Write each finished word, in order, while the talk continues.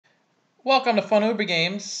Welcome to Fun Uber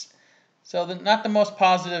Games. So, not the most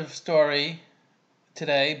positive story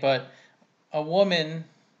today, but a woman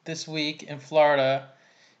this week in Florida,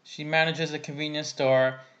 she manages a convenience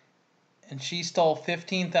store, and she stole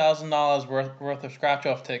 $15,000 worth of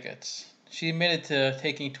scratch-off tickets. She admitted to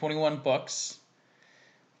taking 21 books.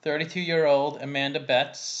 32-year-old Amanda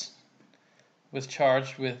Betts was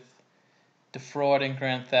charged with defraud and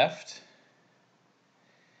grand theft.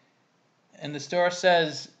 And the store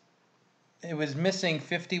says it was missing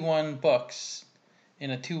 51 books in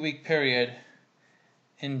a 2-week period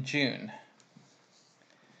in June.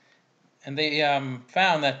 And they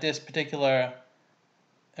found that this particular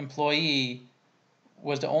employee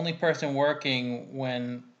was the only person working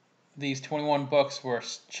when these 21 books were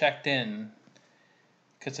checked in,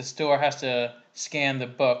 because the store has to scan the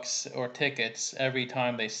books or tickets every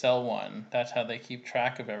time they sell one. That's how they keep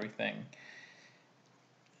track of everything.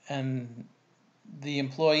 And the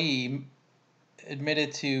employee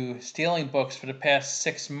admitted to stealing books for the past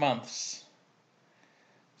 6 months.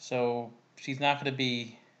 So she's not going to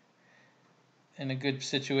be in a good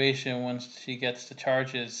situation once she gets the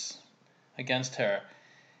charges against her.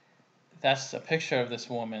 That's a picture of this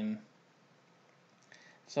woman.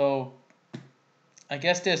 So I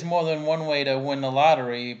guess there's more than one way to win the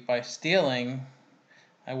lottery. By stealing,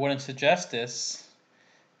 I wouldn't suggest this,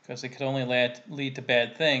 because it could only lead to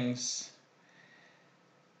bad things.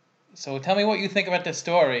 So tell me what you think about this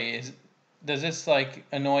story. Does this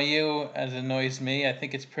annoy you as it annoys me? I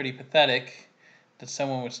think it's pretty pathetic that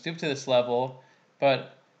someone would stoop to this level,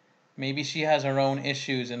 but maybe she has her own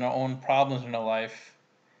issues and her own problems in her life,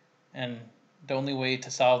 and the only way to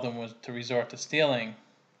solve them was to resort to stealing.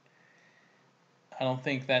 I don't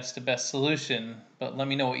think that's the best solution, but let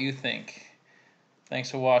me know what you think. Thanks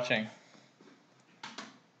for watching.